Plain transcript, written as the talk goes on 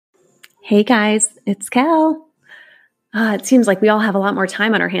Hey guys, it's Cal. It seems like we all have a lot more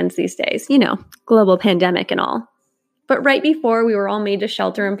time on our hands these days, global pandemic and all. But right before we were all made to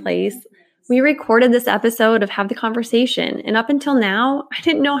shelter in place, we recorded this episode of Have the Conversation. And up until now, I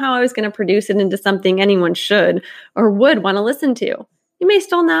didn't know how I was going to produce it into something anyone should or would want to listen to. You may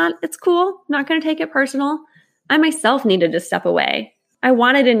still not. It's cool. I'm not going to take it personal. I myself needed to step away. I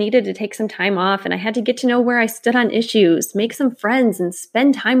wanted and needed to take some time off, and I had to get to know where I stood on issues, make some friends, and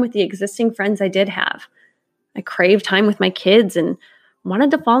spend time with the existing friends I did have. I craved time with my kids and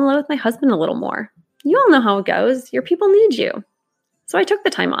wanted to fall in love with my husband a little more. You all know how it goes. Your people need you. So I took the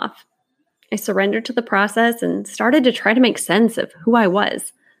time off. I surrendered to the process and started to try to make sense of who I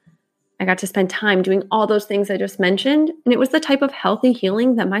was. I got to spend time doing all those things I just mentioned, and it was the type of healthy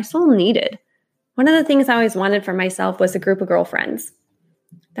healing that my soul needed. One of the things I always wanted for myself was a group of girlfriends.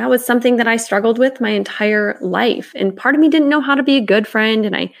 That was something that I struggled with my entire life. And part of me didn't know how to be a good friend.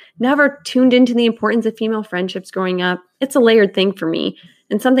 And I never tuned into the importance of female friendships growing up. It's a layered thing for me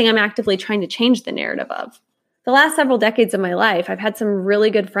and something I'm actively trying to change the narrative of. The last several decades of my life, I've had some really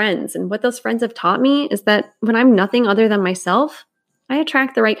good friends. And what those friends have taught me is that when I'm nothing other than myself, I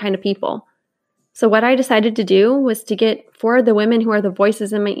attract the right kind of people. So what I decided to do was to get 4 of the women who are the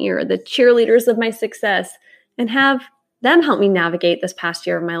voices in my ear, the cheerleaders of my success, and have them help me navigate this past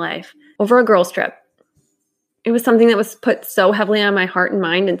year of my life over a girls' trip. It was something that was put so heavily on my heart and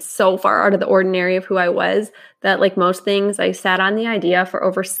mind and so far out of the ordinary of who I was that, like most things, I sat on the idea for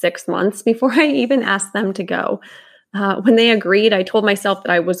over 6 months before I even asked them to go. When they agreed, I told myself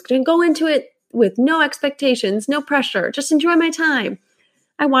that I was going to go into it with no expectations, no pressure, just enjoy my time.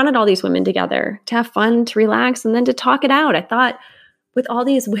 I wanted all these women together to have fun, to relax, and then to talk it out. I thought, with all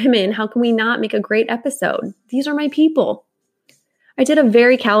these women, how can we not make a great episode? These are my people. I did a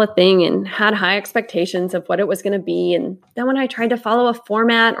very callous thing and had high expectations of what it was going to be. And then when I tried to follow a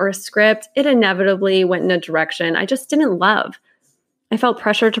format or a script, it inevitably went in a direction I just didn't love. I felt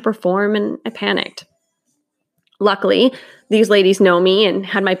pressure to perform and I panicked. Luckily, these ladies know me and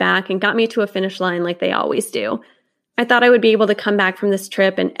had my back and got me to a finish line like they always do. I thought I would be able to come back from this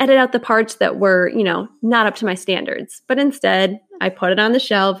trip and edit out the parts that were, not up to my standards. But instead, I put it on the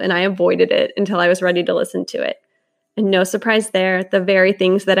shelf and I avoided it until I was ready to listen to it. And no surprise there, the very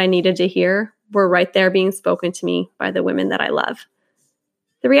things that I needed to hear were right there being spoken to me by the women that I love.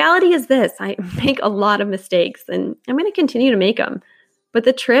 The reality is this: I make a lot of mistakes and I'm going to continue to make them. But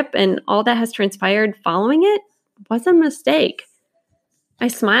the trip and all that has transpired following it was a mistake. I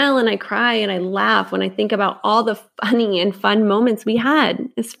smile and I cry and I laugh when I think about all the funny and fun moments we had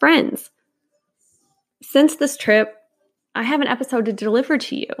as friends. Since this trip, I have an episode to deliver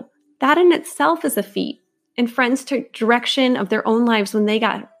to you. That in itself is a feat. And friends took direction of their own lives when they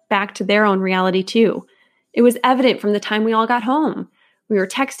got back to their own reality too. It was evident from the time we all got home. We were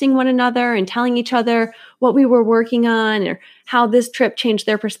texting one another and telling each other what we were working on or how this trip changed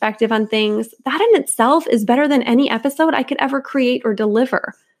their perspective on things. That in itself is better than any episode I could ever create or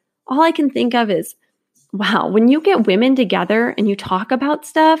deliver. All I can think of is, wow, when you get women together and you talk about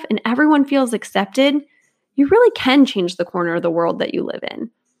stuff and everyone feels accepted, you really can change the corner of the world that you live in.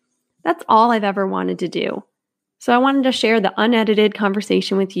 That's all I've ever wanted to do. So I wanted to share the unedited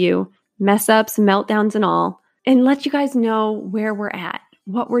conversation with you, mess ups, meltdowns, and all, and let you guys know where we're at,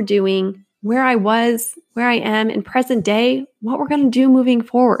 what we're doing, where I was, where I am in present day, what we're going to do moving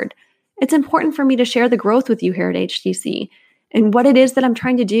forward. It's important for me to share the growth with you here at HTC and what it is that I'm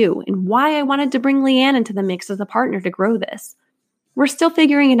trying to do and why I wanted to bring Leanne into the mix as a partner to grow this. We're still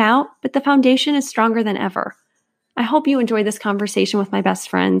figuring it out, but the foundation is stronger than ever. I hope you enjoy this conversation with my best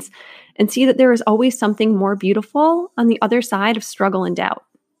friends and see that there is always something more beautiful on the other side of struggle and doubt.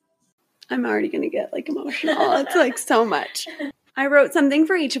 I'm already going to get emotional. It's so much. I wrote something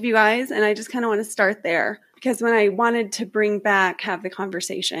for each of you guys, and I just kind of want to start there because when I wanted to bring back Have the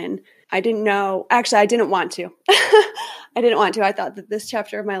Conversation, I didn't want to. I thought that this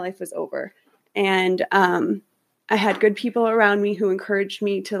chapter of my life was over. And I had good people around me who encouraged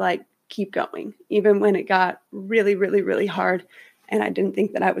me to keep going, even when it got really, really, really hard. And I didn't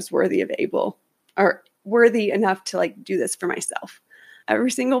think that I was worthy enough to do this for myself.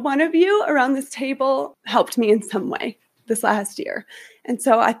 Every single one of you around this table helped me in some way this last year. And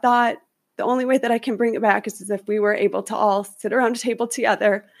so I thought the only way that I can bring it back is if we were able to all sit around a table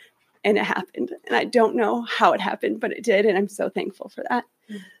together, and it happened. And I don't know how it happened, but it did. And I'm so thankful for that.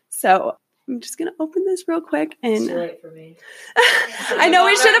 So I'm just going to open this real quick. And it's too late for me. I know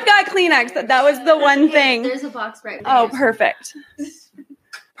we should have got Kleenex. That was the one thing. There's a box right there. Oh, perfect.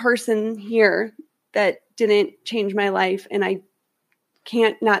 Person here that didn't change my life. And I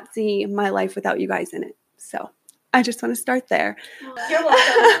can't not see my life without you guys in it. So I just want to start there. You're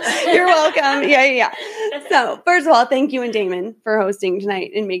welcome. You're welcome. Yeah. So first of all, thank you and Damon for hosting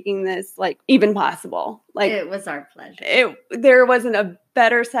tonight and making this like even possible. Like it was our pleasure. There wasn't a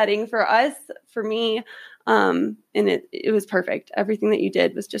better setting for us, for me. And it was perfect. Everything that you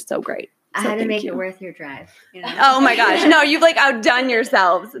did was just so great. I had to make it worth your drive. You know? Oh my gosh. No, you've like outdone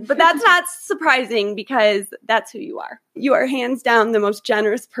yourselves. But that's not surprising because that's who you are. You are hands down the most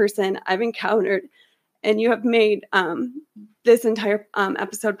generous person I've encountered. And you have made this entire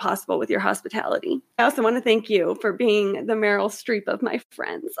episode possible with your hospitality. I also want to thank you for being the Meryl Streep of my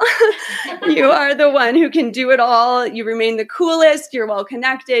friends. You are the one who can do it all. You remain the coolest. You're well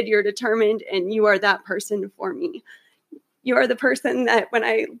connected. You're determined. And you are that person for me. You are the person that when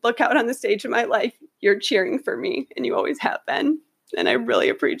I look out on the stage of my life, you're cheering for me. And you always have been. And I really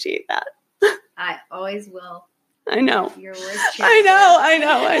appreciate that. I always will. I know. You're worth cheering. I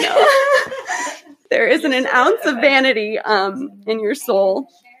know. There isn't an ounce of vanity in your soul,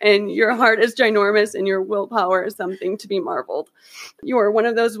 and your heart is ginormous, and your willpower is something to be marveled. You are one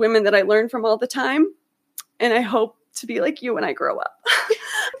of those women that I learn from all the time, and I hope to be like you when I grow up.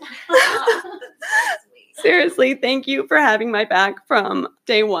 Seriously, thank you for having my back from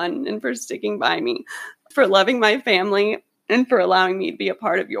day one and for sticking by me, for loving my family, and for allowing me to be a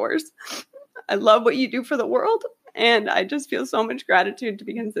part of yours. I love what you do for the world, and I just feel so much gratitude to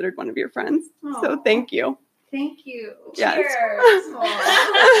be considered one of your friends. Aww. So thank you. Thank you. Yes. Cheers.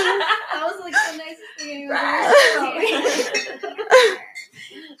 That was like the nicest thing I've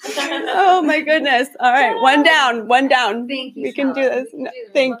ever. Oh my goodness. All right. One down. Thank you. We can do this. No,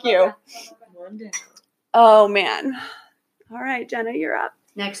 thank you. One down. Oh man. All right, Jenna, you're up.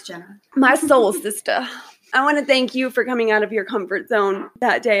 Next, Jenna. My soul sister. I want to thank you for coming out of your comfort zone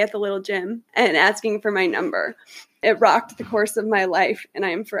that day at the little gym and asking for my number. It rocked the course of my life, and I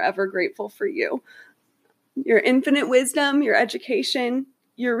am forever grateful for you. Your infinite wisdom, your education,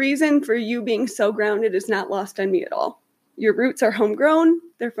 your reason for you being so grounded is not lost on me at all. Your roots are homegrown,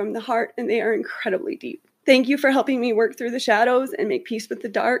 they're from the heart, and they are incredibly deep. Thank you for helping me work through the shadows and make peace with the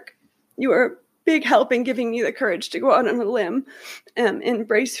dark. You are a big help in giving me the courage to go out on a limb and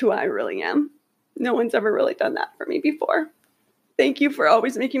embrace who I really am. No one's ever really done that for me before. Thank you for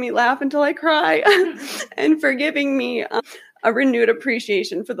always making me laugh until I cry and for giving me a renewed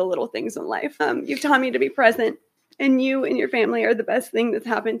appreciation for the little things in life. You've taught me to be present, and you and your family are the best thing that's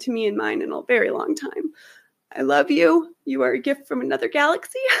happened to me and mine in a very long time. I love you. You are a gift from another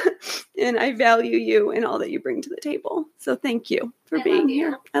galaxy, and I value you and all that you bring to the table. So thank you for being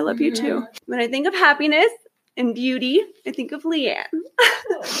here. I love you too. When I think of happiness and beauty, I think of Leanne.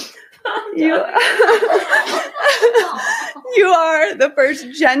 You are the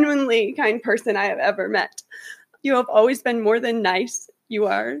first genuinely kind person I have ever met. You have always been more than nice. You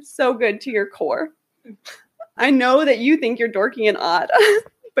are so good to your core. I know that you think you're dorky and odd,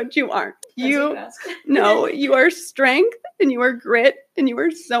 but you aren't. You are strength, and you are grit, and you are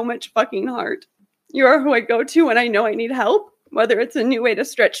so much fucking heart. You are who I go to when I know I need help, whether it's a new way to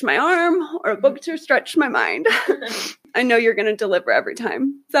stretch my arm or a book to stretch my mind. I know you're going to deliver every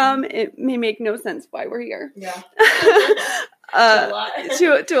time. It may make no sense why we're here. Yeah.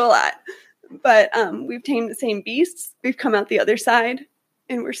 To a lot. But we've tamed the same beasts. We've come out the other side,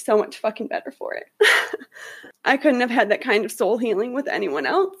 and we're so much fucking better for it. I couldn't have had that kind of soul healing with anyone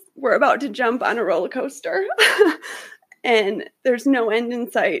else. We're about to jump on a roller coaster, and there's no end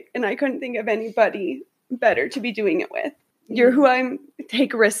in sight, and I couldn't think of anybody better to be doing it with. You're who I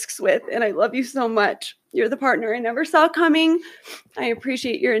take risks with, and I love you so much. You're the partner I never saw coming. I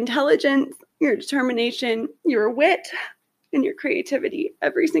appreciate your intelligence, your determination, your wit, and your creativity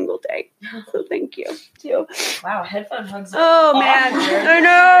every single day. So thank you. Too. Wow, headphone hugs. Oh man, I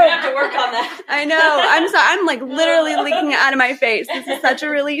know. We have to work on that. I know. I'm sorry. I'm like literally leaking out of my face. This is such a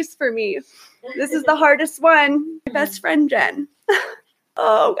release for me. This is the hardest one. My best friend Jen.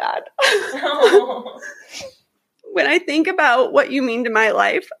 Oh God. Oh. When I think about what you mean to my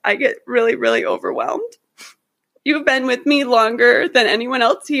life, I get really, really overwhelmed. You've been with me longer than anyone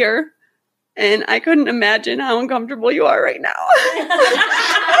else here, and I couldn't imagine how uncomfortable you are right now.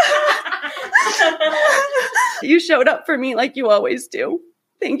 You showed up for me like you always do.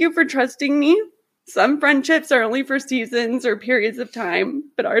 Thank you for trusting me. Some friendships are only for seasons or periods of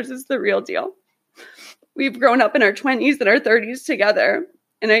time, but ours is the real deal. We've grown up in our 20s and our 30s together,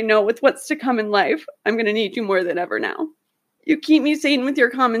 and I know with what's to come in life, I'm going to need you more than ever now. You keep me sane with your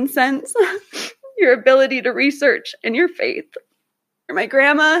common sense, your ability to research, and your faith. You're my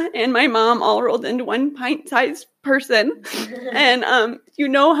grandma and my mom all rolled into one pint-sized person, and you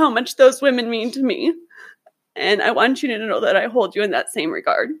know how much those women mean to me, and I want you to know that I hold you in that same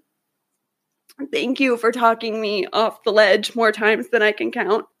regard. Thank you for talking me off the ledge more times than I can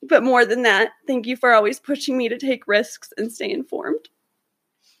count. But more than that, thank you for always pushing me to take risks and stay informed.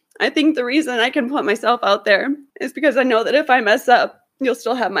 I think the reason I can put myself out there is because I know that if I mess up, you'll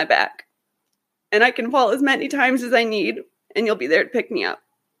still have my back. And I can fall as many times as I need, and you'll be there to pick me up.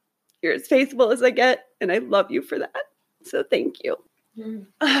 You're as faithful as I get, and I love you for that. So thank you.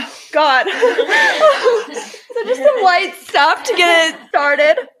 Oh, God. So just some light stuff to get it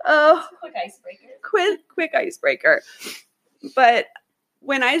started. Oh, Quick icebreaker. quick icebreaker. But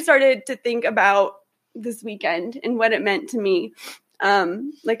when I started to think about this weekend and what it meant to me,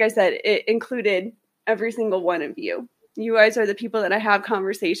 like I said, it included every single one of you. You guys are the people that I have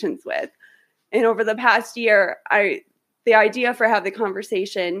conversations with. And over the past year, the idea for have the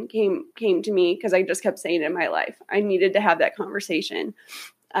conversation came to me because I just kept saying it in my life. I needed to have that conversation,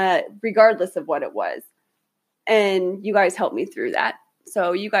 regardless of what it was. And you guys helped me through that.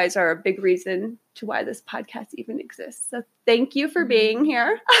 So you guys are a big reason to why this podcast even exists. So thank you for being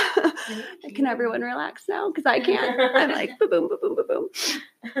here. Can everyone relax now? Because I can't. I'm like, boom, boom, boom, boom,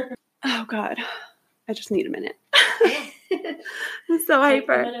 boom. Oh, God. I just need a minute. I'm so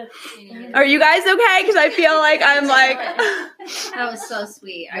hyper. Are you guys okay? Because I feel like I'm like... That was so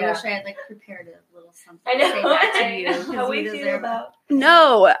sweet. I wish I had like prepared a little something I know. to say back to you. 'cause How you we feel deserve about.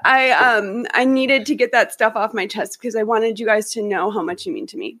 No, I needed to get that stuff off my chest because I wanted you guys to know how much you mean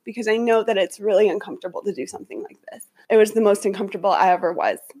to me, because I know that it's really uncomfortable to do something like this. It was the most uncomfortable I ever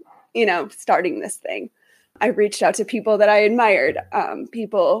was, starting this thing. I reached out to people that I admired,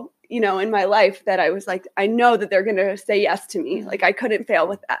 people, in my life that I was like, I know that they're going to say yes to me. Like I couldn't fail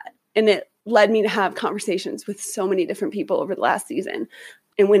with that. And it led me to have conversations with so many different people over the last season.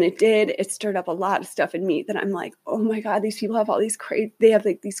 And when it did, it stirred up a lot of stuff in me that I'm like, oh my God, these people have all these they have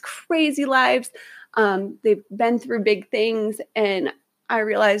like these crazy lives. They've been through big things. And I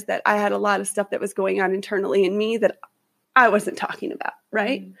realized that I had a lot of stuff that was going on internally in me that I wasn't talking about.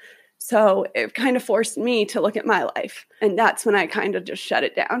 Right. Mm-hmm. So it kind of forced me to look at my life. And that's when I kind of just shut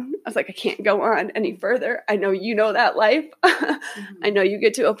it down. I was like, I can't go on any further. I know you know that life. Mm-hmm. I know you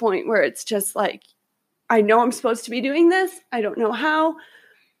get to a point where it's just like, I know I'm supposed to be doing this. I don't know how,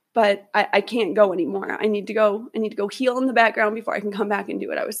 but I can't go anymore. I need to go heal in the background before I can come back and do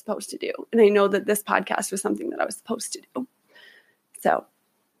what I was supposed to do. And I know that this podcast was something that I was supposed to do. So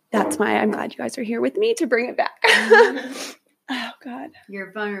that's why I'm glad you guys are here with me to bring it back. Oh God.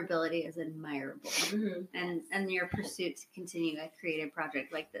 Your vulnerability is admirable. Mm-hmm. And your pursuit to continue a creative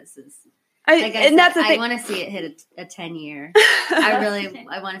project like this is that's the thing. I want to see it hit a 10-year.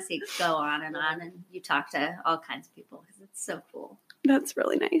 I want to see it go on, and you talk to all kinds of people because it's so cool. That's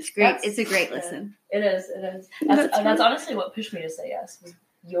really nice. It's great. It's a great listen. It is. That's honestly what pushed me to say yes. Was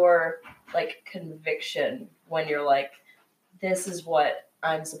your like conviction when you're like, this is what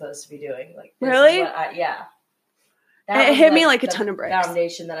I'm supposed to be doing. Like, this really? Is what it hit me like a ton of bricks.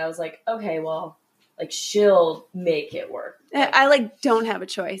 Foundation that I was like, okay, well, like she'll make it work. I like don't have a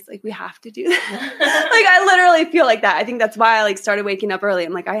choice. Like we have to do that. Like I literally feel like that. I think that's why I like started waking up early.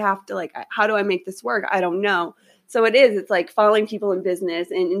 I'm like, I have to how do I make this work? I don't know. So it's like following people in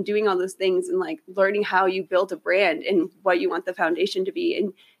business and doing all those things and like learning how you build a brand and what you want the foundation to be.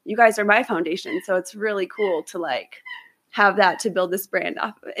 And you guys are my foundation. So it's really cool to like have that to build this brand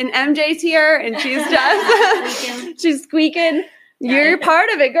off of. And MJ's here and she's just, she's squeaking. You're part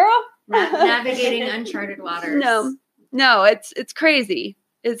of it, girl. Navigating uncharted waters. No, it's crazy.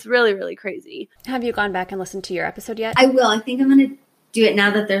 It's really, really crazy. Have you gone back and listened to your episode yet? I will. I think I'm going to do it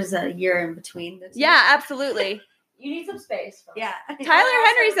now that there's a year in between. Yeah, absolutely. You need some space. Yeah. Tyler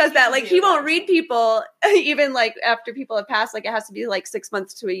Henry says that. Like, he won't read people, even, like, after people have passed. Like, it has to be, like, 6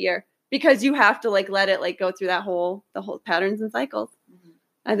 months to a year. Because you have to, like, let it, like, go through the whole patterns and cycles. Mm-hmm.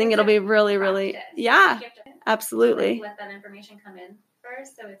 I think it'll be really, really, yeah, absolutely. Let that information come in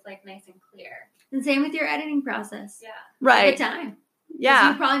first, so it's, like, nice and clear. And same with your editing process. Yeah. Right. Take time.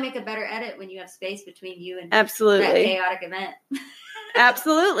 Yeah. You probably make a better edit when you have space between you and absolutely that chaotic event.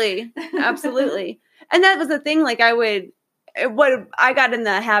 Absolutely. And that was the thing, like what I got in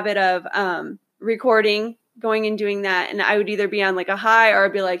the habit of recording, going and doing that, and I would either be on like a high or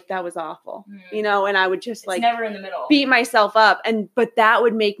I'd be like, that was awful, and I would just like never in the middle, beat myself up, but that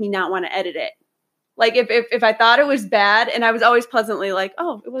would make me not want to edit it. Like if I thought it was bad, and I was always pleasantly like,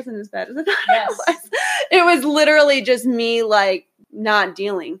 oh, it wasn't as bad as I thought it was. It was literally just me like not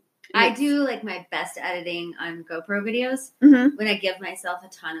dealing. I do like my best editing on GoPro videos when I give myself a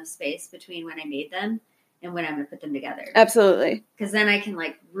ton of space between when I made them and when I'm going to put them together. Absolutely. Because then I can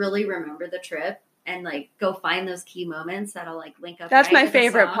like really remember the trip and like go find those key moments that'll like link up. That's my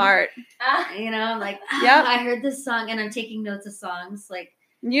favorite part. Like, I heard this song and I'm taking notes of songs. Like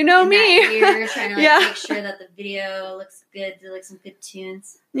You know me. You're trying to make sure that the video looks good, to like some good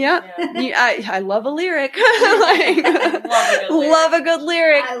tunes. Yeah. I love a lyric. Love a good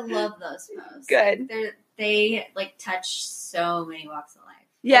lyric. I love those posts. Good. They like touch so many walks of life.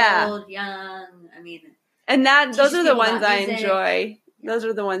 Yeah. Old, young. I mean, and those are the ones I enjoy. Those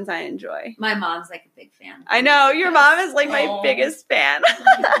are the ones I enjoy. My mom's like a big fan. I know. Your mom is like my biggest fan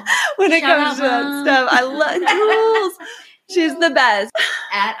when it comes to that stuff. I love Jules. She's the best.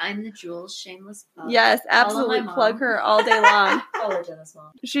 I'm the Jules shameless plug. Yes, absolutely. Plug her all day long. Follow Jenna's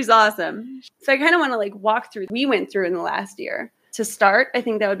mom. She's awesome. So I kind of want to like walk through we went through in the last year. To start, I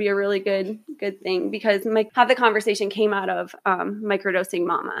think that would be a really good thing because how the conversation came out of Microdosing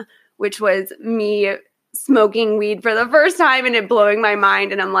Mama, which was me smoking weed for the first time and it blowing my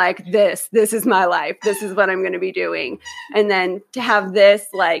mind. And I'm like, this is my life. This is what I'm going to be doing. And then to have this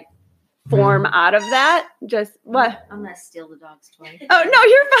like form out of that, just what? I'm going to steal the dog's toy. Oh,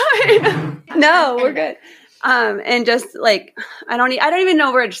 no, you're fine. No, we're good. And just like, I don't even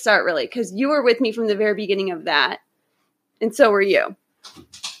know where to start really. Cause you were with me from the very beginning of that. And so were you.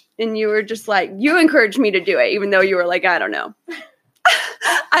 And you were just like, you encouraged me to do it, even though you were like, I don't know.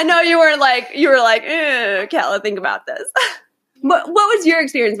 I know you were like, Calla, think about this. What was your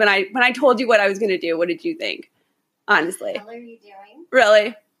experience when I told you what I was going to do? What did you think? Honestly. What are you doing?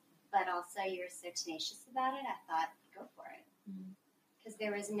 Really? But also you're so tenacious about it. I thought, go for it. Because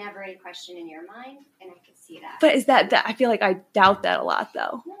there was never a question in your mind, and I could see that. But is that I feel like I doubt that a lot,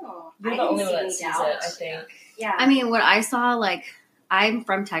 though. No. You're the only one that sees it, I think. Yeah. I mean, what I saw, like, I'm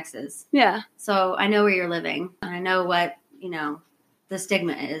from Texas. Yeah. So I know where you're living. And I know what, the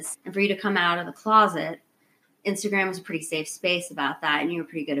stigma is. And for you to come out of the closet, Instagram was a pretty safe space about that. And you were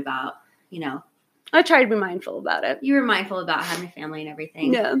pretty good about, I try to be mindful about it. You were mindful about having a family and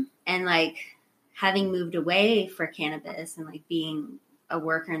everything. Yeah. And, like, having moved away for cannabis and, like, being a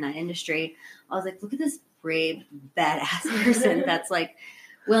worker in that industry, I was like, look at this brave, badass person that's, like,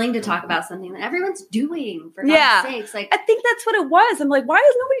 willing to talk about something that everyone's doing, for God's sakes. Like, I think that's what it was. I'm like, why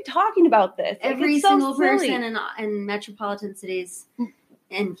is nobody talking about this? Like, every single person in metropolitan cities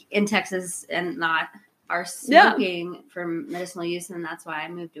in Texas and not are smoking for medicinal use, and that's why I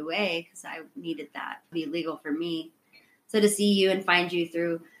moved away, because I needed that to be legal for me. So to see you and find you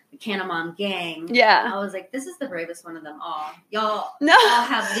through the Canna Mom gang, I was like, this is the bravest one of them all. Y'all all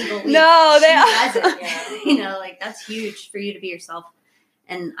have legal weed. No, they doesn't. Like, that's huge for you to be yourself.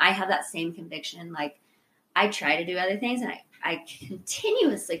 And I have that same conviction. Like, I try to do other things, and I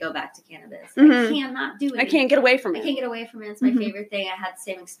continuously go back to cannabis. I cannot do it. I can't get away from it. I can't get away from it. It's my favorite thing. I had the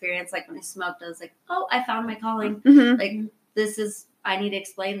same experience. Like, when I smoked, I was like, oh, I found my calling. Like, I need to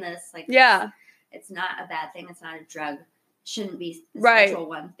explain this. Like, it's not a bad thing. It's not a drug. It shouldn't be the central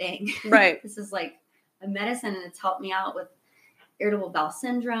one thing. Right. This is like a medicine, and it's helped me out with irritable bowel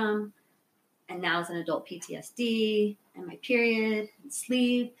syndrome. And now as an adult, PTSD and my period and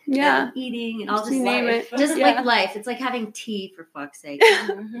sleep and eating and all this life. Just like life. It's like having tea, for fuck's sake.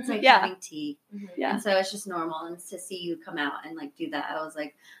 It's like having tea. Yeah. And so it's just normal. And to see you come out and like do that, I was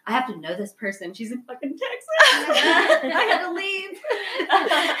like, I have to know this person. She's in fucking Texas. I had to leave.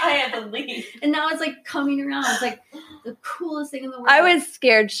 I had to leave. And now it's like coming around. It's like the coolest thing in the world. I was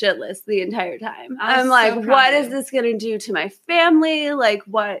scared shitless the entire time. I'm like, what is this going to do to my family? Like,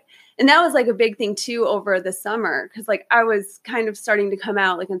 what? And that was like a big thing too over the summer, because like I was kind of starting to come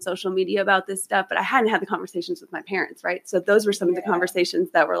out like on social media about this stuff, but I hadn't had the conversations with my parents, right? So those were some of the conversations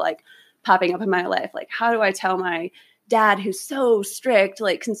that were like popping up in my life. Like, how do I tell my dad, who's so strict,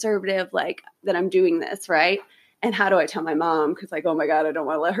 like conservative, like that I'm doing this, right? And how do I tell my mom? Because like, oh my God, I don't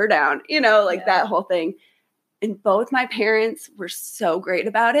want to let her down, like that whole thing. And both my parents were so great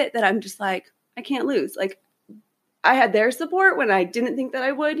about it that I'm just like, I can't lose. Like, I had their support when I didn't think that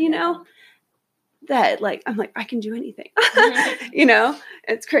I would, that like, I'm like, I can do anything,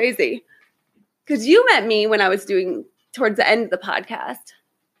 it's crazy. Cause you met me when I was doing towards the end of the podcast.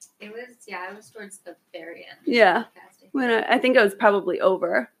 It was towards the very end. Yeah. When I think it was probably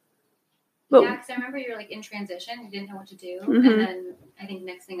over. But, because I remember you were like in transition. You didn't know what to do. And then I think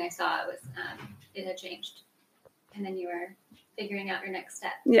next thing I saw was it had changed. And then you were figuring out your next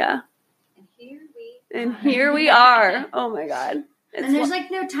step. Yeah. And here we are. Oh my God. And there's like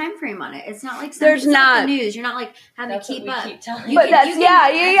no time frame on it. It's not like there's not the news. You're not like having to keep up. But that's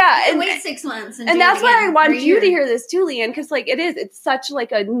and wait 6 months. And that's why I want you to hear this too, Leanne, because like it's such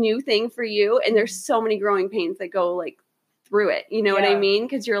like a new thing for you, and there's so many growing pains that go like through it. You know what I mean?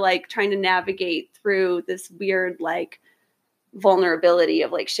 Because you're like trying to navigate through this weird like vulnerability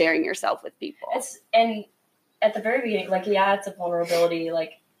of like sharing yourself with people. And at the very beginning, like it's a vulnerability,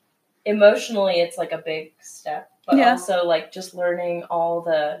 like emotionally it's like a big step but also like just learning all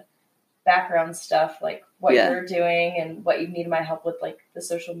the background stuff, like what you're doing and what you need my help with, like the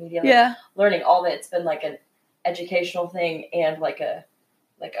social media, like learning all that. It's been like an educational thing and like a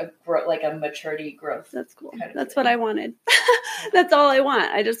maturity growth. That's cool. Kind of that's thing. What I wanted. That's all I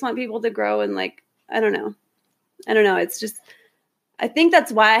want. I just want people to grow and like, I don't know. It's just, I think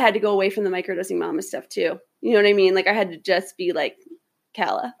that's why I had to go away from the microdosing mama stuff too. You know what I mean? Like I had to just be like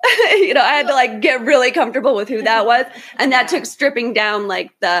Calla. I had to like get really comfortable with who that was. And that took stripping down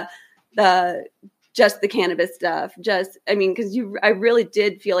like the just the cannabis stuff. Because I really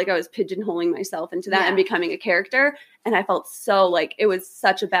did feel like I was pigeonholing myself into that and becoming a character. And I felt so like it was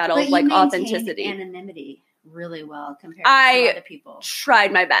such a battle of like authenticity. Anonymity really well compared to other people.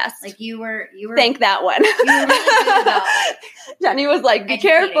 Tried my best. Like you were thank that one. You were really good about Jenny was like, be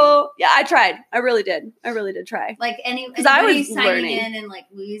careful. Yeah, I tried. I really did try. Like because I was signing in like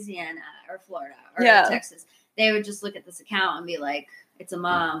Louisiana or Florida or Texas, they would just look at this account and be like, it's a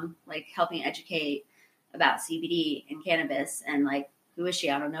mom like helping educate about CBD and cannabis, and like who is she?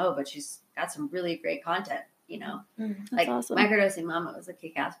 I don't know, but she's got some really great content. Like awesome. Microdosing Mama was a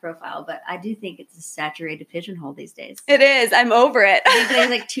kick-ass profile, but I do think it's a saturated pigeonhole these days. It is. I'm over it. I think there's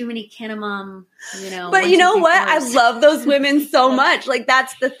like too many Canamom, But you know what? I love those women so much. Like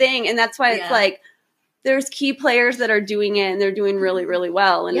that's the thing, and that's why it's like there's key players that are doing it, and they're doing really, really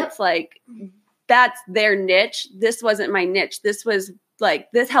well. And it's like that's their niche. This wasn't my niche. This was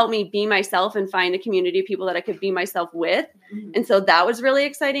like this helped me be myself and find a community of people that I could be myself with, and so that was really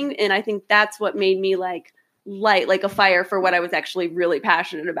exciting. And I think that's what made me light like a fire for what I was actually really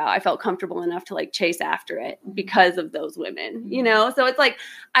passionate about. I felt comfortable enough to like chase after it because of those women, So it's like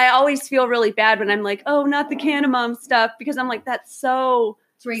I always feel really bad when I'm like, oh, not the Canamom stuff, because I'm like, that's so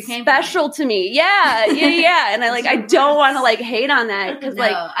special to me. Yeah. And I don't want to like hate on that because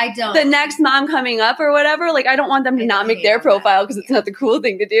I don't. The next mom coming up or whatever, like I don't want them to not make their profile because it's not the cool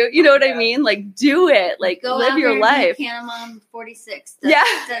thing to do. You know what I mean? Like do it. Like go live your life. Canamom 46. Doesn't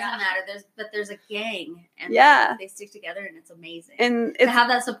matter. There's a gang and they stick together and it's amazing. And to have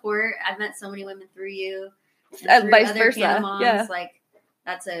that support, I've met so many women through you and through vice other versa. Canamoms. Yeah. Like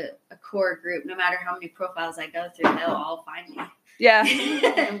that's a core group. No matter how many profiles I go through, they'll all find me. Yeah.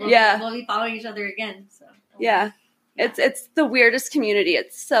 We'll be following each other again. So it's the weirdest community.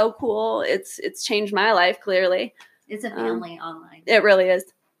 It's so cool. It's changed my life clearly. It's a family online. It really is.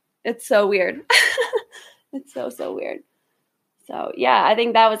 It's so weird. It's so weird. So yeah, I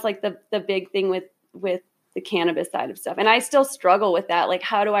think that was like the big thing with the cannabis side of stuff. And I still struggle with that. Like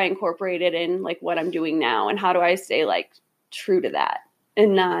how do I incorporate it in like what I'm doing now, and how do I stay like true to that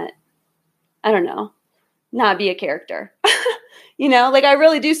and not be a character. Like I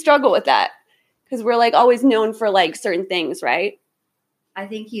really do struggle with that because we're like always known for like certain things, right? I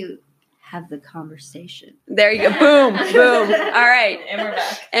think you have the conversation. There you go. Boom, boom. All right.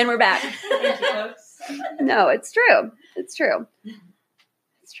 And we're back. Thank you, folks. No, it's true. It's true.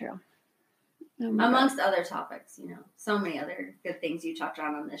 Amongst other topics, so many other good things you touched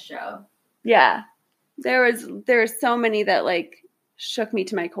on this show. Yeah. There were so many that like shook me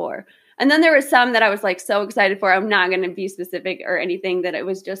to my core. And then there were some that I was like so excited for. I'm not going to be specific or anything, that it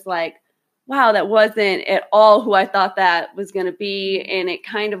was just like, wow, that wasn't at all who I thought that was going to be. And it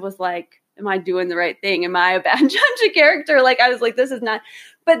kind of was like, am I doing the right thing? Am I a bad judge of character? Like I was like, this is not.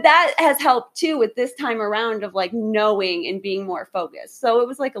 But that has helped too with this time around of like knowing and being more focused. So it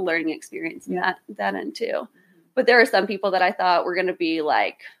was like a learning experience in that end too. Mm-hmm. But there are some people that I thought were going to be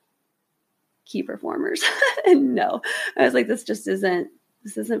like key performers. And no, I was like, this isn't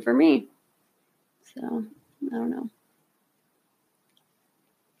for me. So I don't know.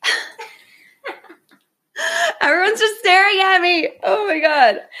 Everyone's just staring at me. Oh my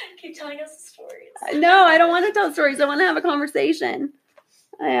God. Keep telling us the stories. No, I don't want to tell stories. I want to have a conversation.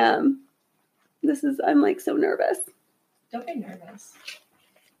 I am. I'm like so nervous. Don't be nervous.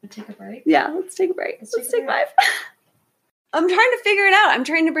 We'll take a break. Yeah, let's take a break. Let's take 5. I'm trying to figure it out. I'm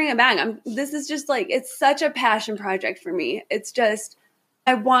trying to bring it back. This is just like, it's such a passion project for me. It's just,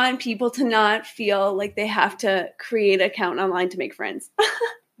 I want people to not feel like they have to create an account online to make friends.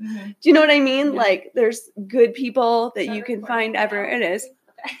 Mm-hmm. Do you know what I mean? Yeah. Like there's good people that you can find ever. It is.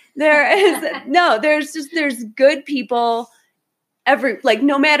 Okay. There's good people like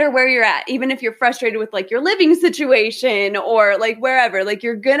no matter where you're at, even if you're frustrated with like your living situation or like wherever, like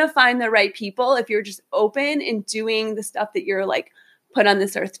you're going to find the right people if you're just open and doing the stuff that you're like put on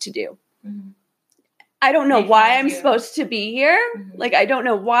this earth to do. Mm-hmm. I don't know why I'm supposed to be here. Mm-hmm. Like, I don't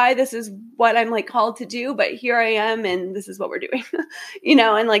know why this is what I'm like called to do, but here I am and this is what we're doing,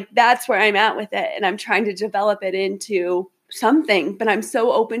 and like, that's where I'm at with it. And I'm trying to develop it into something, but I'm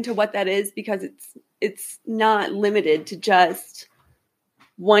so open to what that is because it's not limited to just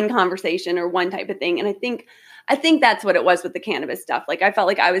one conversation or one type of thing. And I think that's what it was with the cannabis stuff. Like, I felt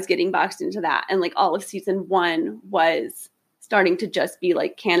like I was getting boxed into that. And like all of season 1 was starting to just be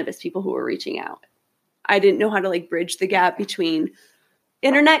like cannabis people who were reaching out. I didn't know how to like bridge the gap between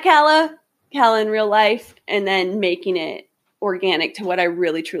internet Calla in real life, and then making it organic to what I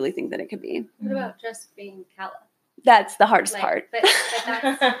really truly think that it could be. What about just being Calla? That's the hardest part. But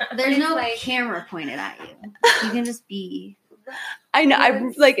there's no camera pointed at you. You can just be. I know.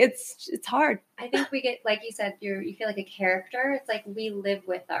 I like it's hard. I think we get, like you said, you feel like a character. It's like we live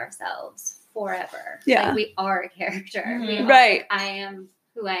with ourselves forever. Yeah, like we are a character. Mm-hmm. Right. I am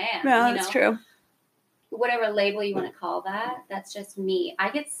who I am. Yeah, that's true. Whatever label you want to call that, that's just me.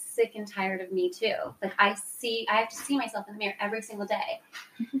 I get sick and tired of me too. Like I have to see myself in the mirror every single day.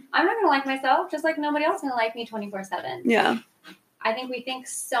 I'm not going to like myself, just like nobody else is going to like me 24/7. Yeah. I think we think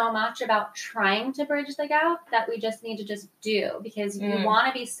so much about trying to bridge the gap that we just need to just do, because you want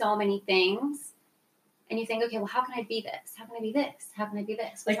to be so many things. And you think, okay, well, how can I be this? How can I be this? How can I be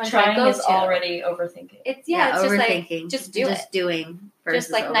this? Like trying is already overthinking. It's it's overthinking. Just do it. Just doing.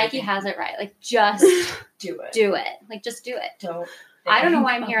 Just like Nike has it right. Like just do it. Do it. Like just do it. I don't know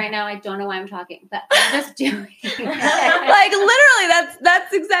why I'm here right now. I don't know why I'm talking, but I'm just doing it. Like literally,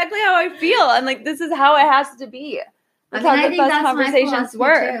 that's exactly how I feel. I'm like, this is how it has to be. That's how the best conversations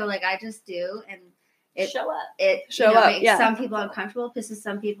work. Too. Like I just do, and show up. It makes some people uncomfortable, pisses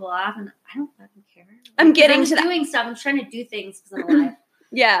some people off, and I don't fucking care. I'm getting to doing stuff. I'm trying to do things because I'm alive.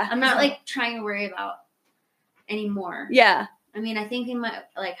 Yeah, I'm not like trying to worry about anymore. Yeah, I mean, I think in my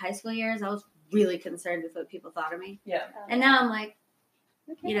like high school years, I was really concerned with what people thought of me. Yeah, and now I'm like,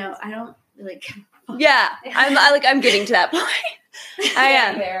 I don't like. Yeah, I'm getting to that point. I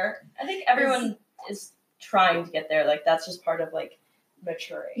am there. I think everyone is trying to get there. Like that's just part of like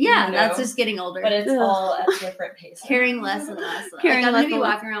maturing. Yeah, that's just getting older. But it's all at different paces. Caring less and less. I'm going to be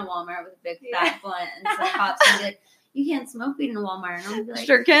walking around Walmart with a big fat blunt, and some cops going to be like, you can't smoke weed in a Walmart. And I'm going to be like,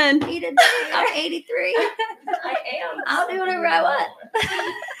 sure can. Eat a day. I'm 83. I am. I'll do whatever I want.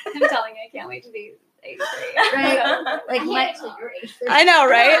 I'm telling you, I can't wait to be 83. Right? Like, you're 83. I know,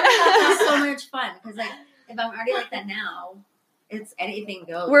 right? It's so much fun. Because, like, if I'm already like that now, it's anything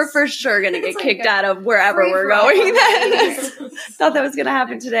goes. We're for sure going to get kicked out of wherever we're going. Thought that was going to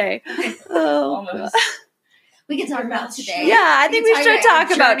happen today. Oh, almost. We can talk about today. Yeah, I think we should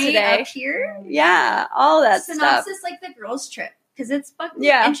talk about today. Up here. Yeah, all that stuff. Synopsis, like the girls' trip. Because it's fucking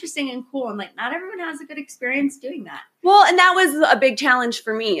interesting and cool. And like, not everyone has a good experience doing that. Well, and that was a big challenge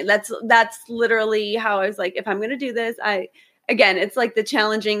for me. That's literally how I was like, if I'm going to do this, it's like the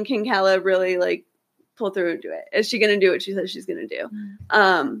challenging, can Calla really like pull through and do it? Is she going to do what she says she's going to do?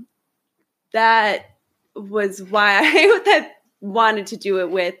 That was why I wanted to do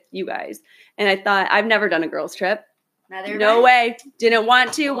it with you guys. And I thought, I've never done a girls trip. No way. Didn't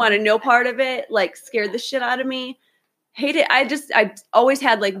want to, wanted no part of it. Like scared the shit out of me. Hate it. I always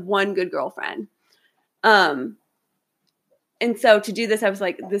had like one good girlfriend. And so to do this, I was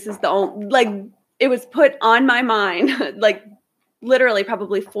like, this is the only, like, it was put on my mind, like literally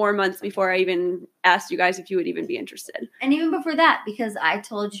probably 4 months before I even asked you guys if you would even be interested. And even before that, because I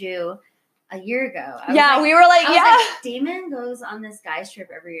told you a year ago. We were like, Damon goes on this guys trip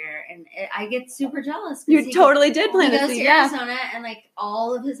every year, and I get super jealous. You totally did plan this. He goes to Arizona, and like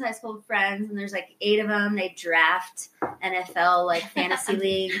all of his high school friends, and there's like 8 of them. They draft NFL like fantasy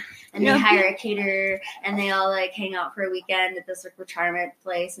league, and they hire a caterer, and they all like hang out for a weekend at this like retirement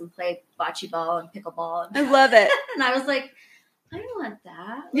place and play bocce ball and pickleball. I love it. And I was like, I don't want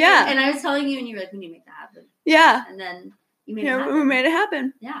that. Yeah. And I was telling you, and you were like, we need to make that happen. Yeah. And then we made it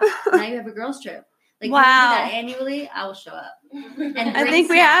happen. Yeah. Now you have a girls trip. Like, wow. If you do that annually, I will show up. And I think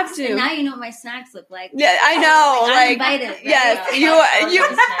we have to. And now you know what my snacks look like. Yeah, I know. I'm invited. Right? Yes, you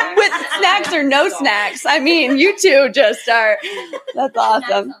with snacks or no snacks. I mean, you two just are. That's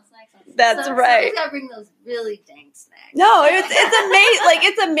awesome. That's right. You gotta bring those really dank snacks. No, it's amazing. Like,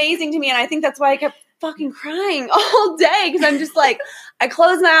 it's amazing to me, and I think that's why I kept fucking crying all day, because I'm just like, I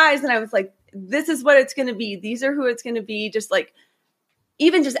closed my eyes and I was like, this is what it's going to be. These are who it's going to be. Just like,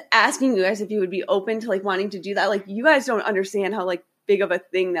 even just asking you guys if you would be open to like wanting to do that. Like, you guys don't understand how like big of a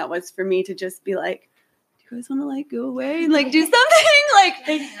thing that was for me to just be like, do you guys want to like go away and like do something? Like,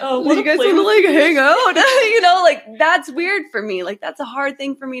 do you guys want to like hang out? You know, like that's weird for me. Like, that's a hard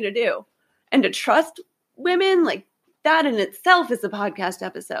thing for me to do. And to trust women, like that in itself is a podcast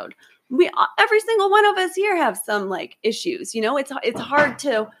episode. Every single one of us here have some like issues, you know. It's hard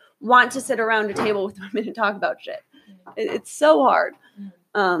to want to sit around a table with women and talk about shit. It's so hard.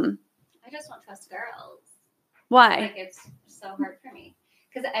 I just won't trust girls. Why? Like, it's so hard for me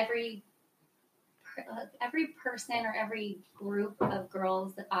because every person or every group of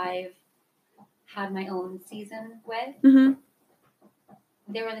girls that I've had my own season with, mm-hmm.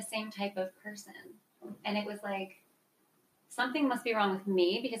 they were the same type of person. And it was like, something must be wrong with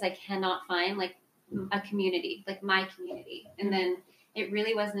me because I cannot find like a community, like my community. And then it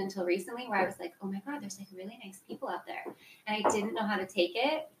really wasn't until recently where I was like, oh my God, there's like really nice people out there. And I didn't know how to take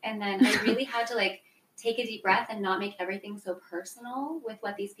it. And then I really had to like take a deep breath and not make everything so personal with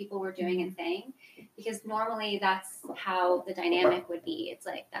what these people were doing and saying, because normally that's how the dynamic would be. It's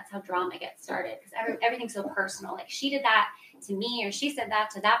like, that's how drama gets started, because everything's so personal. Like, she did that to me, or she said that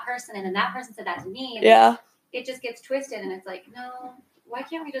to that person, and then that person said that to me. And it just gets twisted, and it's like, no, why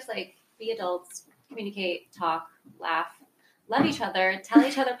can't we just like be adults, communicate, talk, laugh, love each other, tell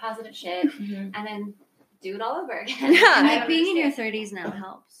each other positive shit, and then do it all over again. Like, being in your 30s now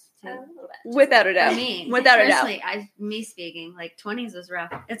helps. Without a doubt. For me, without a doubt. Me speaking, like 20s was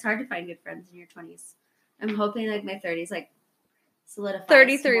rough. It's hard to find good friends in your 20s. I'm hoping like my 30s like solidify.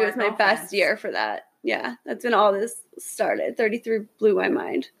 33 was my best year for that. Yeah, that's when all this started. 33 blew my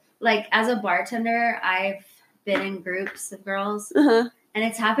mind. Like, as a bartender, I've been in groups of girls, and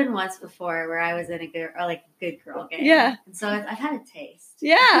it's happened once before where I was in a good girl gang. Yeah, and so I've had a taste.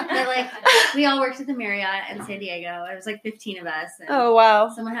 Yeah, but like, we all worked at the Marriott in San Diego. It was like 15 of us. And oh wow!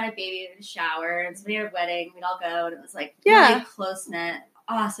 Someone had a baby in a shower, and somebody had a wedding. We'd all go, and it was like really close knit,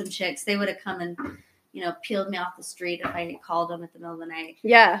 awesome chicks. They would have come and peeled me off the street if I called them at the middle of the night.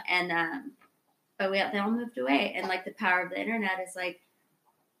 Yeah, and but they all moved away, and like the power of the internet is like,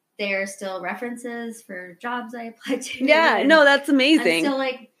 there are still references for jobs I applied to. Yeah, no, that's amazing. I'm still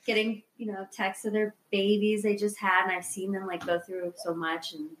like getting, texts of their babies they just had, and I've seen them like go through so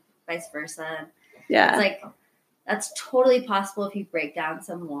much, and vice versa. Yeah, it's like, that's totally possible if you break down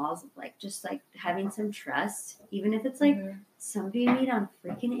some walls of like just like having some trust, even if it's like somebody you meet on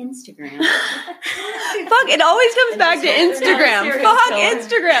freaking Instagram. Fuck, it always comes back to Instagram. Fuck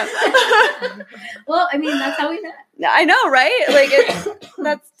Instagram. Well, I mean, that's how we met. I know, right?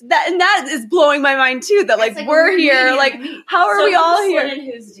 Like, that is blowing my mind too. That like we're here. Like, how are we all here? In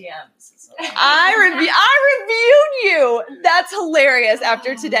whose DMs? I reviewed you. That's hilarious.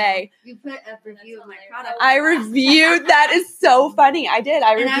 After today, you put a review of my product. I reviewed. That is so funny. I did.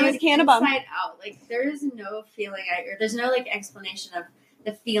 I reviewed Cannabum. Inside out. Like, there is no feeling. There's no like explanation of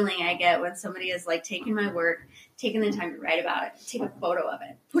the feeling I get when somebody is like taking my work, taking the time to write about it, take a photo of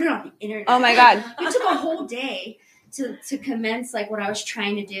it, put it on the internet. Oh my God! You took a whole day to commence like what I was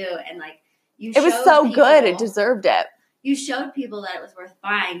trying to do, and like it was so good. It deserved it. You showed people that it was worth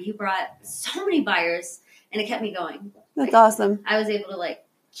buying. You brought so many buyers, and it kept me going. That's awesome. I was able to like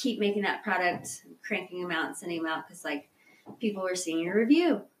keep making that product, cranking them out, and sending them out because like people were seeing your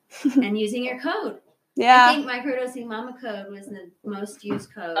review and using your code. Yeah. I think Microdosing Mama code was the most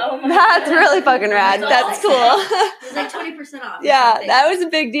used code. Oh, that's really fucking rad. That's cool. It was like 20% off. Yeah, that was a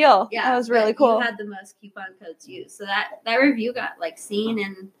big deal. Yeah, that was really cool. You had the most coupon codes used. So that review got like seen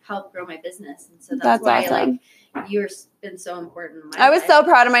and helped grow my business. And so that's why awesome. Like you've been so important in my life. I was so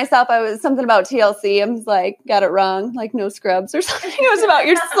proud of myself. I was something about TLC. I was like, got it wrong. Like no scrubs or something. It was about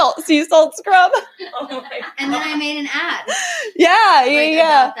your sea salt scrub. Oh my God. And then I made an ad. Yeah.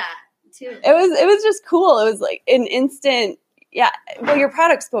 About that. Too. It was just cool. It was like an instant, well, your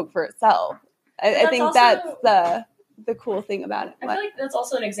product spoke for itself. I think also, that's the cool thing about it. I feel like that's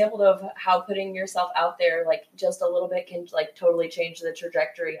also an example of how putting yourself out there, like just a little bit, can like totally change the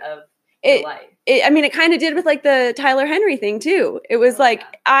trajectory of your life. It kind of did with like the Tyler Henry thing too. It was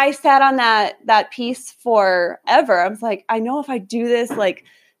I sat on that piece forever. I was like, I know if I do this, like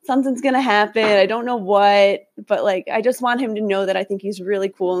something's going to happen. I don't know what, but like, I just want him to know that I think he's really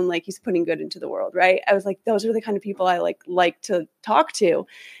cool and like he's putting good into the world. Right. I was like, those are the kind of people I like to talk to.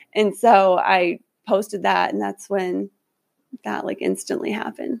 And so I posted that, and that's when that like instantly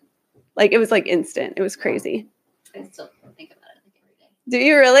happened. Like, it was like instant. It was crazy. I still think about it like every day. Do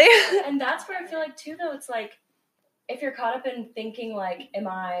you really? And that's where I feel like too, though, it's like, if you're caught up in thinking like, am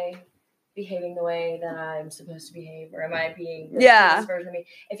I behaving the way that I'm supposed to behave, or am I being this version of me?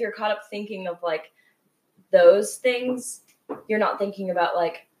 If you're caught up thinking of like those things, you're not thinking about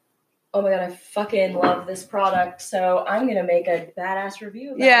like, oh my God, I fucking love this product, so I'm gonna make a badass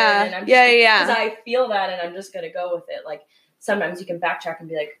review about it. And I'm just, because I feel that, and I'm just gonna go with it. Like, sometimes you can backtrack and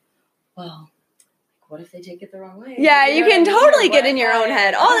be like, well, what if they take it the wrong way? Yeah, you can totally get in your own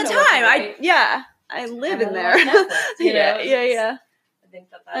head all the time. I live in there. Yeah. I think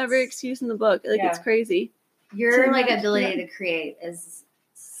that's every excuse in the book. Like, it's crazy. Your like ability to create is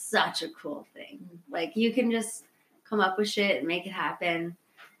such a cool thing. Like, you can just come up with shit and make it happen.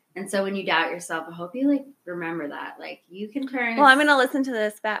 And so when you doubt yourself, I hope you like remember that. Like you can turn. Well, I'm going to listen to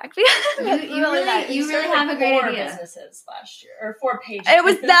this back. you really have a great idea. Businesses last year, or 4 pages. It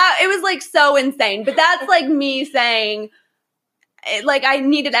was like so insane. But that's like me saying, like I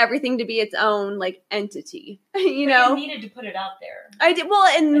needed everything to be its own like entity. You know, you needed to put it out there. I did. Well,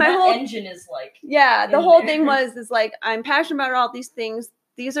 and my whole engine is like the whole thing is like I'm passionate about all these things.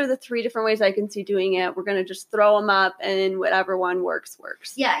 These are the 3 different ways I can see doing it. We're going to just throw them up and whatever one works.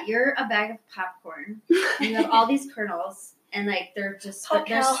 Yeah, you're a bag of popcorn. You have all these kernels and like they're just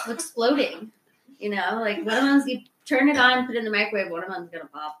exploding. You know, like one of them's, you turn it on, put it in the microwave, one of them's going to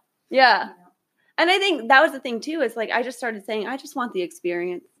pop. Yeah. You know? And I think that was the thing too, is like I just started saying, I just want the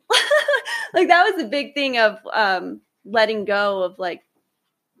experience. Like that was a big thing of letting go of like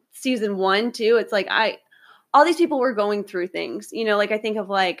season 1 too. It's like all these people were going through things, you know, like I think of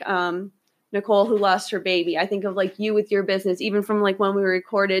like Nicole who lost her baby. I think of like you with your business, even from like when we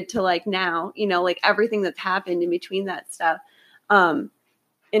recorded to like now, you know, like everything that's happened in between that stuff. And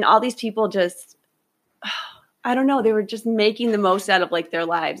all these people just, I don't know, they were just making the most out of like their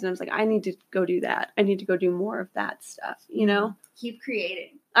lives. And I was like, I need to go do that. I need to go do more of that stuff, you know? Keep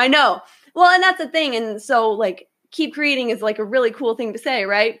creating. I know. Well, and that's the thing. And so like, keep creating is like a really cool thing to say,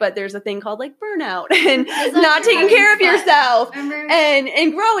 right? But there's a thing called like burnout and not taking care of yourself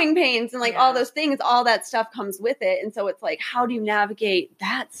and growing pains and like all those things, all that stuff comes with it. And so it's like, how do you navigate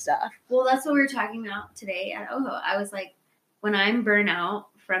that stuff? Well, that's what we were talking about today at OHO. I was like, when I'm burnout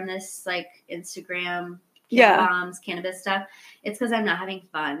from this like Instagram bombs, cannabis stuff, it's because I'm not having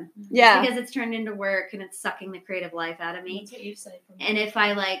fun. Yeah. It's because it's turned into work and it's sucking the creative life out of me. That's what you say. And if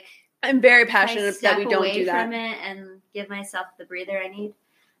I like, I'm very passionate that we don't do that. From it and give myself the breather I need,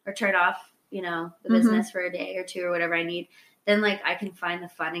 or turn off, you know, the business for a day or 2 or whatever I need, then like I can find the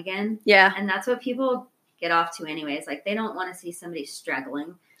fun again. Yeah. And that's what people get off to anyways. Like they don't want to see somebody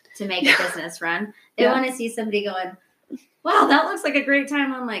struggling to make a business run. They want to see somebody going, wow, that looks like a great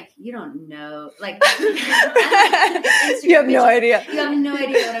time. I'm like, you don't know. Like, you have no idea. You have no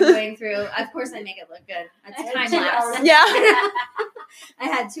idea what I'm going through. Of course, I make it look good. It's time lapse. Yeah. I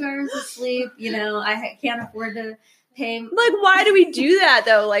had 2 hours of sleep. You know, I can't afford to pay. Like, why do we do that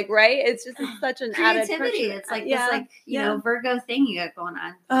though? Like, right? It's just such an creativity. Added pressure. It's like this, like you know, Virgo thing you got going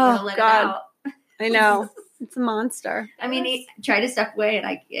on. Oh God, I know. It's a monster. I mean, try to step away,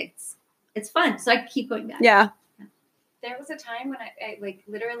 and it's fun. So I keep going back. Yeah. There was a time when I like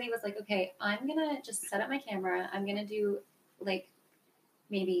literally was like, okay, I'm going to just set up my camera. I'm going to do like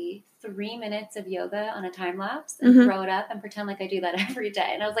maybe 3 minutes of yoga on a time lapse and throw it up and pretend like I do that every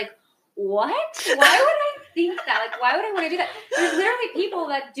day. And I was like, what? Why would I think that? Like, why would I want to do that? There's literally people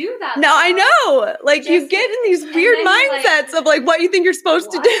that do that. No, I know. Like you get in these weird mindsets of like what you think you're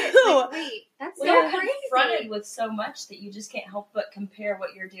supposed to do. Like, wait, that's so crazy. You're confronted with so much that you just can't help but compare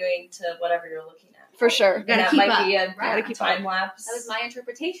what you're doing to whatever you're looking at. For sure. And that might be a time lapse. That was my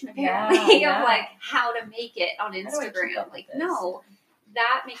interpretation apparently of like how to make it on Instagram. Like, no,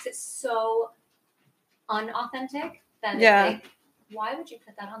 that makes it so unauthentic that it's like, why would you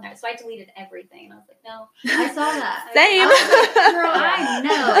put that on there? So I deleted everything. And I was like, no. I saw that. Same. Girl, I know.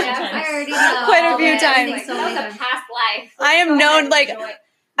 I already know. Quite a few times. Like, that was a past life. I am known like...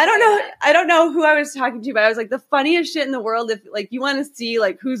 I don't know who I was talking to, but I was like, the funniest shit in the world. If like you want to see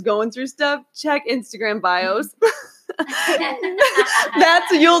like who's going through stuff, check Instagram bios.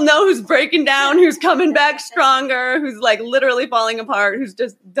 That's you'll know who's breaking down, who's coming back stronger, who's like literally falling apart, who's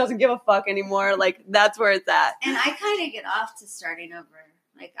just doesn't give a fuck anymore. Like that's where it's at. And I kind of get off to starting over.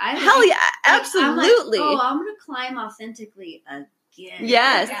 Like hell yeah, absolutely. I'm gonna climb authentically again.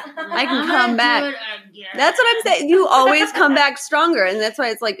 Yes, I can come back. That's what I'm saying. You always come back stronger, and that's why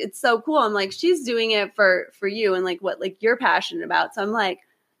it's like it's so cool. I'm like, she's doing it for you and like what like you're passionate about. So I'm like,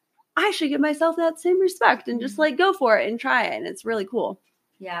 I should give myself that same respect and just like go for it and try it. And it's really cool.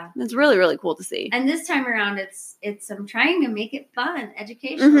 Yeah, it's really really cool to see. And this time around, it's I'm trying to make it fun,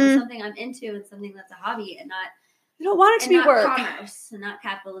 educational, something I'm into, and something that's a hobby, and not. I don't want it to be work. Commerce and not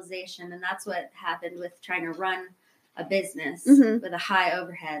capitalization, and that's what happened with trying to run a business with a high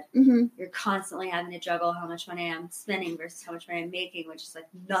overhead. You're constantly having to juggle how much money I'm spending versus how much money I'm making, which is like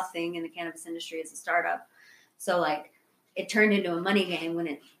nothing in the cannabis industry as a startup. So like it turned into a money game when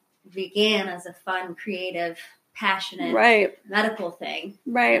it began as a fun, creative, passionate medical thing.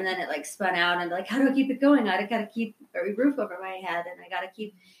 Right. And then it like spun out and like, how do I keep it going? I got to keep a roof over my head and I got to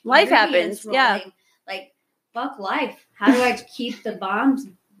keep life happens. Rolling. Yeah. Like fuck life. How do I keep the bombs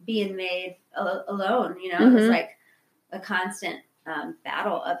being made alone? You know, it's like a constant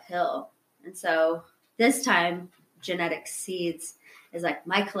battle uphill. And so this time Genetic Seeds is like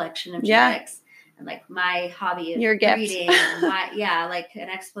my collection of genetics. and like my hobby of Your gift. reading, like an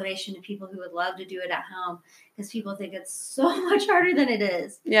explanation to people who would love to do it at home, because people think it's so much harder than it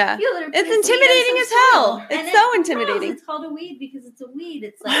is. Yeah, it's intimidating as hell. It's so intimidating. It's called a weed because it's a weed.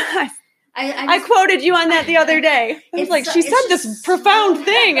 It's like I quoted you on that the other day. I was like, she said this profound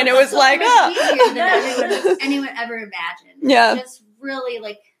thing, and it was like, easier than anyone ever imagined. Yeah, it's just really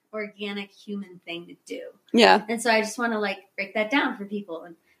like organic human thing to do. Yeah, and so I just want to like break that down for people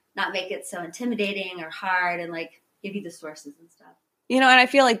and not make it so intimidating or hard, and like give you the sources and stuff. And I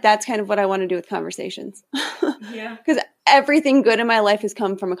feel like that's kind of what I want to do with conversations. Yeah, because everything good in my life has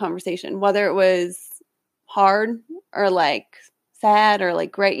come from a conversation, whether it was hard or like sad or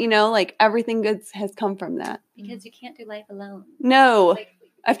like great, like everything good has come from that. Because you can't do life alone. No,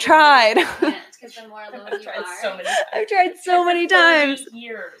 I've tried. Because the more alone you are. I've tried so many times.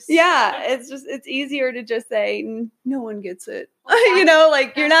 Years. Yeah, it's easier to just say no one gets it. Well,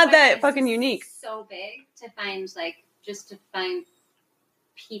 like you're not that fucking unique. So big to find to find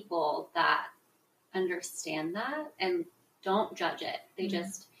people that understand that and don't judge it. They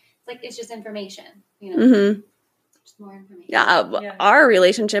just it's just information. Mm-hmm. Just more information. Yeah, our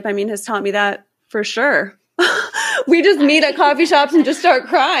relationship, has taught me that for sure. We just meet at coffee shops and just start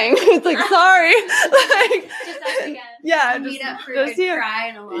crying. It's like, sorry. Just us again. Yeah. Meet up for a good cry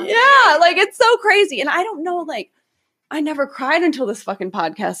and a lot. Yeah, it's so crazy. And I don't know, I never cried until this fucking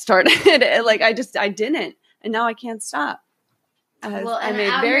podcast started. I didn't. And now I can't stop. I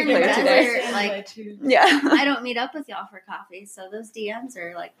made very clear today. I don't meet up with y'all for coffee, so those DMs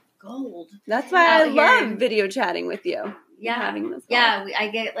are gold. That's why I love video chatting with you. Yeah, having this. Yeah, I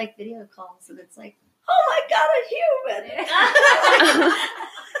get video calls, and it's like, oh my god, a human!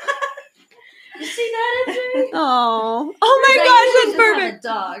 You see that, Andrew? Oh my gosh, that's perfect. A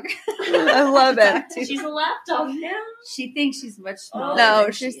dog. I love it. She's a lap dog now. She thinks she's much smaller. No,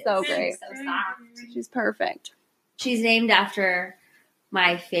 she's so great. She's so soft. She's perfect. She's named after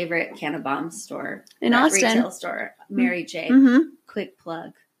my favorite Can of Bombs store in Austin, retail store, Mary J. Mm-hmm. Quick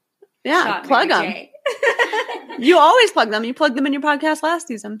plug. Yeah, Shop plug Mary them. You always plug them. You plugged them in your podcast last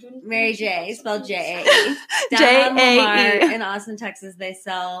season. Mary J. Spelled J-A-E. Down on Lamar in Austin, Texas, they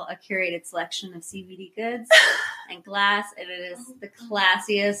sell a curated selection of CBD goods and glass, and it is the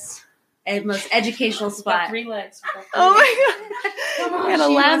classiest and most educational spot. 3 legs. Oh my god! Come on, got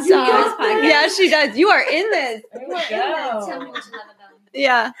a laptop. Yeah, she does. You are in this. There we go. Tell me what you love about them.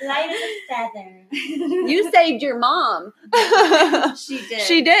 Yeah. Light as a feather. You saved your mom. She did.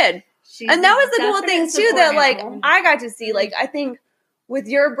 She did. And that was the cool thing too, that I got to see, I think with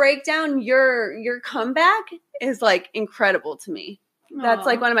your breakdown, your comeback is incredible to me. Aww. That's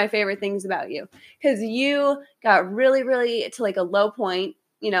one of my favorite things about you, because you got really, really to a low point.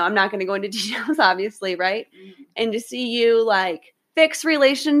 I'm not going to go into details, obviously, right? Mm-hmm. And to see you fix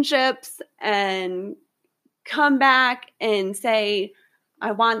relationships and come back and say,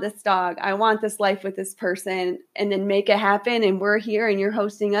 I want this dog. I want this life with this person, and then make it happen. And we're here and you're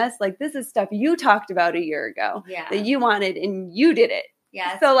hosting us. This is stuff you talked about a year ago that you wanted, and you did it.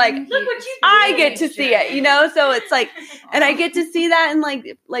 Yeah. So look what you did. I get to see it, so it's and I get to see that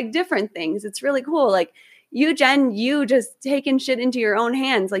in different things. It's really cool. You, Jen, you just taking shit into your own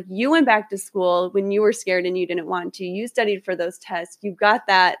hands. You went back to school when you were scared and you didn't want to. You studied for those tests. You got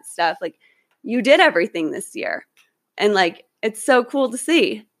that stuff. You did everything this year. And it's so cool to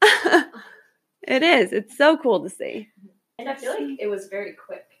see. It is. It's so cool to see. And I feel like it was very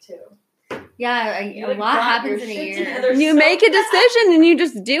quick too. Yeah, a lot happens in a year. You make a decision and you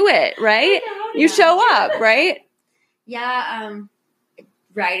just do it, right? You show up, right? Yeah,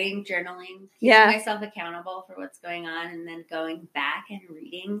 writing, journaling, keeping myself accountable for what's going on, and then going back and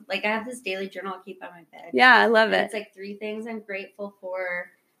reading. I have this daily journal I keep on my bed. Yeah, I love it. It's 3 things I'm grateful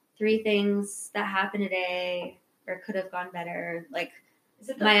for, 3 things that happened today or could have gone better. Is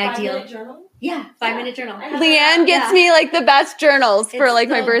it the my 5-minute journal? Yeah, 5-minute journal. Leanne gets me the best journals for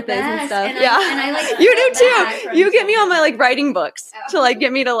my birthdays and stuff. And yeah, I you do too. You get me on my writing books to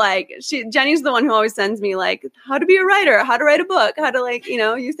get me to Jenny's the one who always sends me how to be a writer, how to write a book, how to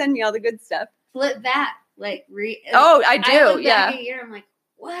you send me all the good stuff. Flip back, read. Oh, I do. I look yeah. back a year, I'm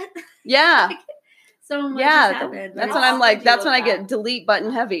what? Yeah. So much has happened. That's when I'm that's when I get delete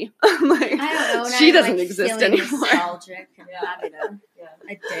button heavy. I'm I don't know. She doesn't exist anymore. Nostalgic and having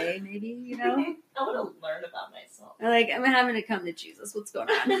a day, maybe, I want to learn about myself. I'm having to come to Jesus. What's going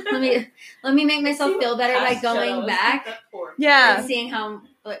on? Let me make myself feel better by going back. And seeing how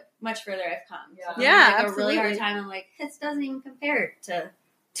much further I've come. Yeah. So a really hard time. I'm this doesn't even compare to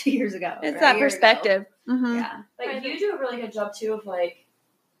 2 years ago. It's that perspective. Mm-hmm. Yeah. You do a really good job too of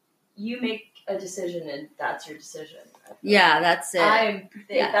you make a decision and that's your decision. Yeah, that's it.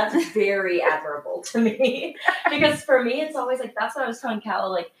 That's very admirable to me. Because for me, it's always like, that's what I was telling Cal,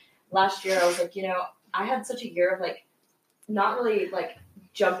 like, last year. I was like, I had such a year of, like, not really, like,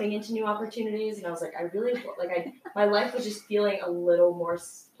 jumping into new opportunities. And I was like, my life was just feeling a little more,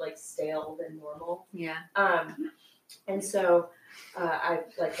 like, stale than normal. Yeah. And so I,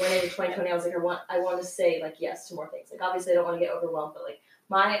 like, went into 2020, I was like, I want to say, like, yes to more things. Like, obviously, I don't want to get overwhelmed, but, like,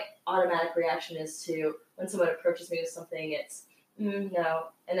 my automatic reaction is to, when someone approaches me with something, it's, no.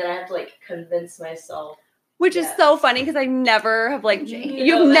 And then I have to, like, convince myself. Which is so funny because I never have, like,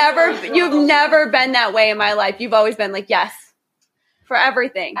 you've never been that way in my life. You've always been like, yes, for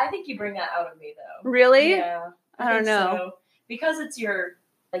everything. I think you bring that out of me, though. Really? Yeah. I don't know. So. Because it's your,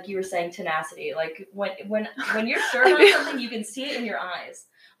 like you were saying, tenacity. Like, when you're sure about something, you can see it in your eyes.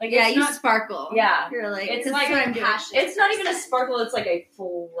 Like, you sparkle. Yeah. You're like, it's like what I'm doing. It's not even a sparkle, it's like a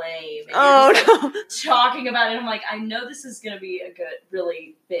flame. And no. Like, talking about it, I'm like, I know this is going to be a good,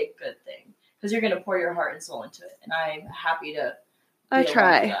 really big, good thing. Because you're going to pour your heart and soul into it. And I'm happy to I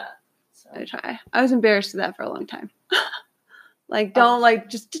try. That, so. I try. I was embarrassed of that for a long time. Like, don't,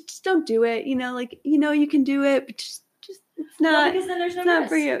 just don't do it. You can do it, but just it's not. Because then there's no it's not risk.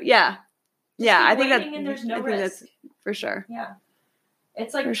 for you. Yeah. Yeah, I think there's no risk. That's for sure. Yeah.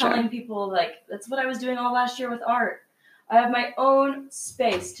 It's like telling people, like, that's what I was doing all last year with art. I have my own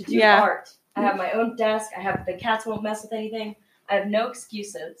space to do art. I have my own desk. The cats won't mess with anything. I have no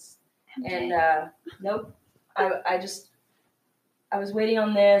excuses. And, nope. I was waiting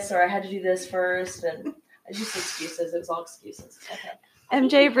on this, or I had to do this first, and it's just excuses. It was all excuses. Okay.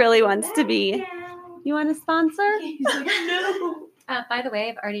 MJ really wants to be. You want a sponsor? He's like, no. By the way,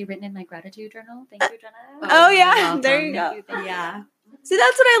 I've already written in my gratitude journal. Thank you, Jenna. Oh yeah, there you go. Yeah. See,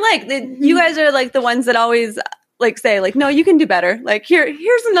 that's what I like. You guys are like the ones that always like say like, no, you can do better. Like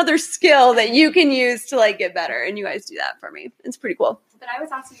here's another skill that you can use to like get better, and you guys do that for me. It's pretty cool. But I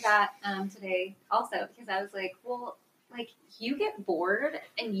was asking that today also because I was like, well, like you get bored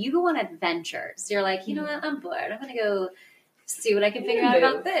and you go on adventures. You're like, you know what? I'm bored. I'm gonna go see what I can figure out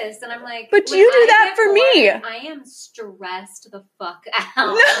about this. And I'm like, but you do that for me. I am stressed the fuck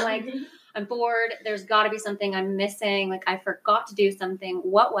out. Like, I'm bored. There's got to be something I'm missing. Like, I forgot to do something.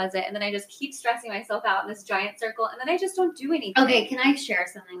 What was it? And then I just keep stressing myself out in this giant circle. And then I just don't do anything. Okay, can I share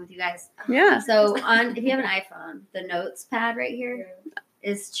something with you guys? Yeah. So, if you have an iPhone, the notes pad right here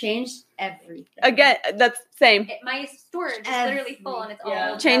is changed everything. Again, that's same. My storage is literally full, and it's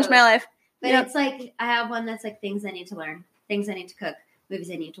all changed my life. But it's like, I have one that's like things I need to learn, things I need to cook,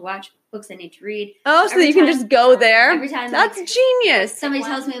 movies I need to watch, books I need to read. Oh, so you can just go there? Every time. That's genius. Somebody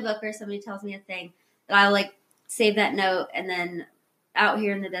tells me a book or somebody tells me a thing, that I'll like save that note, and then out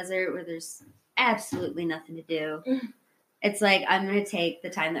here in the desert where there's absolutely nothing to do, it's like I'm going to take the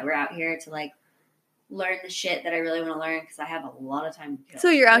time that we're out here to like learn the shit that I really want to learn because I have a lot of time to kill. So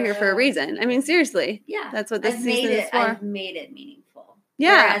you're out here for a reason. I mean, seriously. Yeah. That's what this season is for. I've made it meaningful.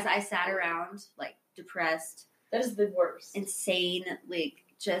 Yeah. Whereas I sat around like depressed. That is the worst. Insane, like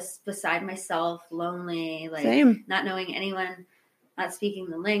just beside myself, lonely, like Same. Not knowing anyone, not speaking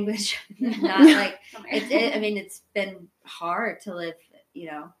the language, not like I mean, it's been hard to live,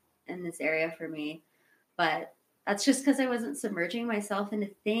 in this area for me, but that's just because I wasn't submerging myself into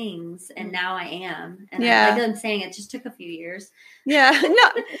things, and now I am. And like I'm saying, it just took a few years. Yeah,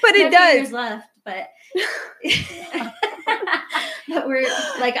 no, but it does. Years left, but but we're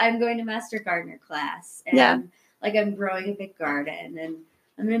like I'm going to master gardener class, and like I'm growing a big garden, and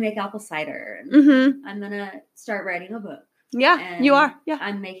I'm gonna make apple cider, and I'm gonna start writing a book. Yeah, and you are. Yeah,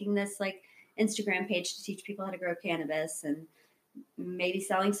 I'm making this like Instagram page to teach people how to grow cannabis, and maybe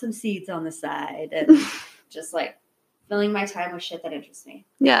selling some seeds on the side, and just like filling my time with shit that interests me.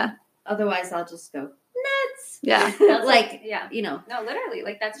 Yeah. Otherwise, I'll just go nuts. Yeah. That's like, No, literally,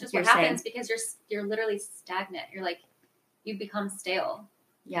 like that's just what happens because you're literally stagnant. You're like, you become stale.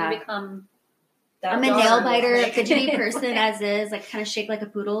 Yeah. You become. I'm a nail biter, fidgety person as is, like kind of shake like a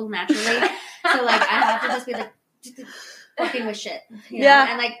poodle naturally. So like I have to just be like fucking with shit. You know?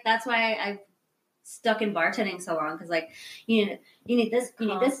 And like that's why I stuck in bartending so long because like you need this, you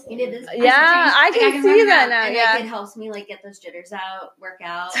need this. Yeah, I can see that now. And, yeah, like, it helps me like get those jitters out, work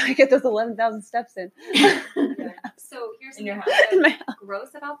out. So I get those 11,000 steps in. So here's something gross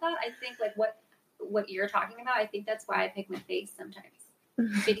about that. I think like what you're talking about. I think that's why I pick my face sometimes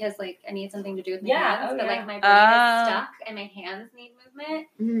because like I need something to do with my hands, but like my brain is stuck and my hands need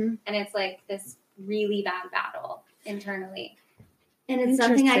movement, and it's like this really bad battle internally. And it's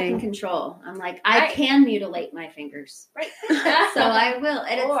something I can control. I'm like, I can mutilate my fingers. Right. So I will.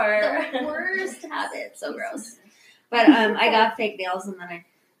 And it's the worst habit. So gross. But I got fake nails and then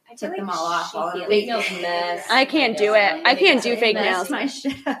I took them all off. Fake nails mess. I can't do it. I can't do fake nails. My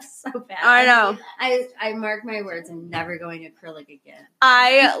shit up so bad. I know. I mark my words. I'm never going acrylic again.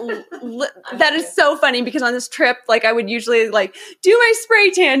 That is so funny because on this trip, like I would usually like do my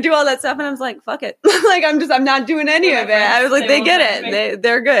spray tan, do all that stuff, and I was like, fuck it. Like I'm not doing any of it. I was like, they get it.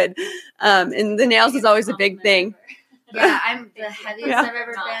 They're good. And the nails is always a big thing. Yeah, I'm the heaviest I've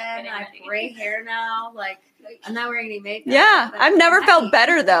ever been. I have gray hair now. Like, I'm not wearing any makeup. Yeah, I've never felt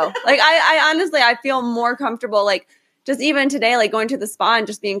better though. Like I honestly, I feel more comfortable. Like just even today, like going to the spa and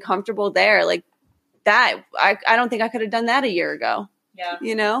just being comfortable there. Like that, I don't think I could have done that a year ago. Yeah,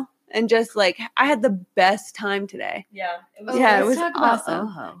 you know. And just like I had the best time today. Yeah, it was awesome.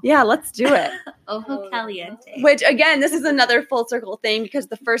 Ojo. Yeah, let's do it. Ojo caliente. Which again, this is another full circle thing because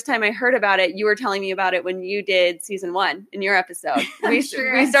the first time I heard about it, you were telling me about it when you did season 1 in your episode. We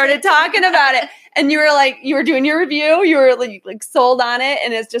started talking about it, and you were like, you were doing your review, you were like sold on it,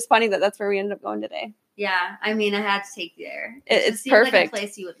 and it's just funny that that's where we ended up going today. Yeah, I mean, I had to take you there. It's perfect. Like a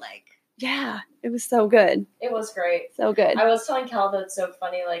place you would like. Yeah, it was so good. It was great. So good. I was telling Cal that it's so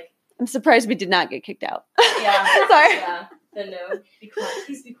funny, like. I'm surprised we did not get kicked out. Yeah. Sorry. Yeah. Then no. Be quiet.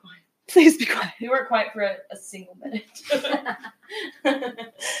 Please be quiet. Please be quiet. We weren't quiet for a single minute.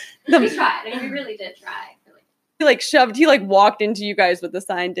 We tried. I mean, we really did try. He walked into you guys with the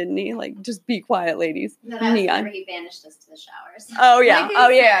sign, didn't he? Like, just be quiet, ladies. No, that was whenever he banished us to the showers. Oh,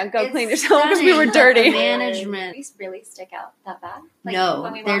 yeah. Go clean yourself because we were dirty. Management. These really stick out that bad. Like, no,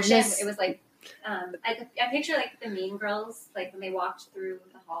 when we walked in, it was like, I picture like the Mean Girls, like when they walked through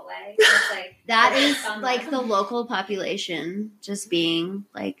the hallway. It was like that is like the local population just being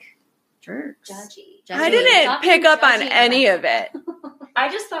like jerks. Judgy. I didn't pick up on any of it. I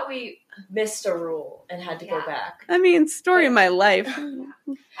just thought we missed a rule and had to go back. I mean, story of my life.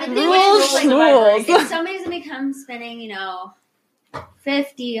 Rules. If somebody's gonna come spending, $50,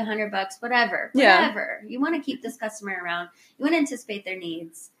 $100, whatever. Yeah. You want to keep this customer around. You want to anticipate their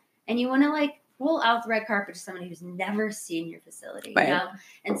needs. And you want to roll out the red carpet to somebody who's never seen your facility, right. You know?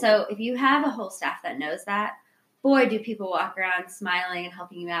 And so if you have a whole staff that knows that, boy, do people walk around smiling and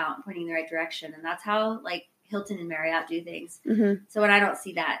helping you out and pointing in the right direction. And that's how Hilton and Marriott do things. Mm-hmm. So when I don't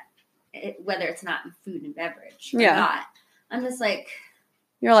see that, whether it's not in food and beverage or not, I'm just like,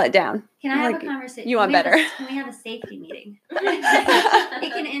 you're let down. Can I have a conversation? You want better. Can we have a safety meeting?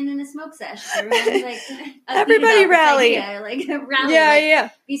 It can end in a smoke sesh. Everyone's everybody rally. Rally.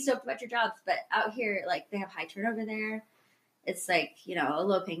 Yeah. Be stoked about your jobs. But out here, they have high turnover there. It's a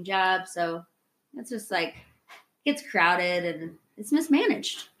low paying job. So it's just gets crowded and it's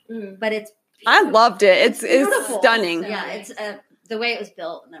mismanaged. Mm. But it's. I loved it. It's stunning. Yeah. It's the way it was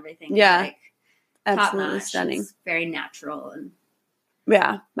built and everything. Yeah. Absolutely stunning. It's very natural and.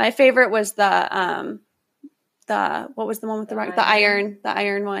 Yeah, my favorite was the what was the one with the iron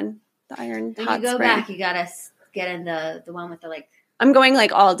one, the iron. When you go back, you gotta get in the one with the I'm going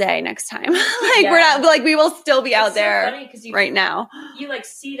all day next time. We're not we will still be out there right now. You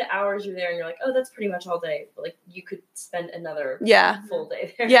see the hours you're there, and you're like, oh, that's pretty much all day. But you could spend another full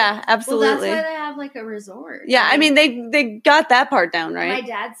day there. Yeah, absolutely. Well, that's why they have a resort. Yeah, I mean they got that part down, right? My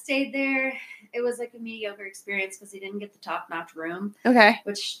dad stayed there. It was a mediocre experience because he didn't get the top-notch room. Okay.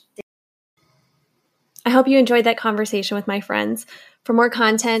 I hope you enjoyed that conversation with my friends. For more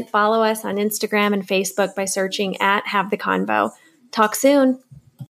content, follow us on Instagram and Facebook by searching @HaveTheConvo. Talk soon.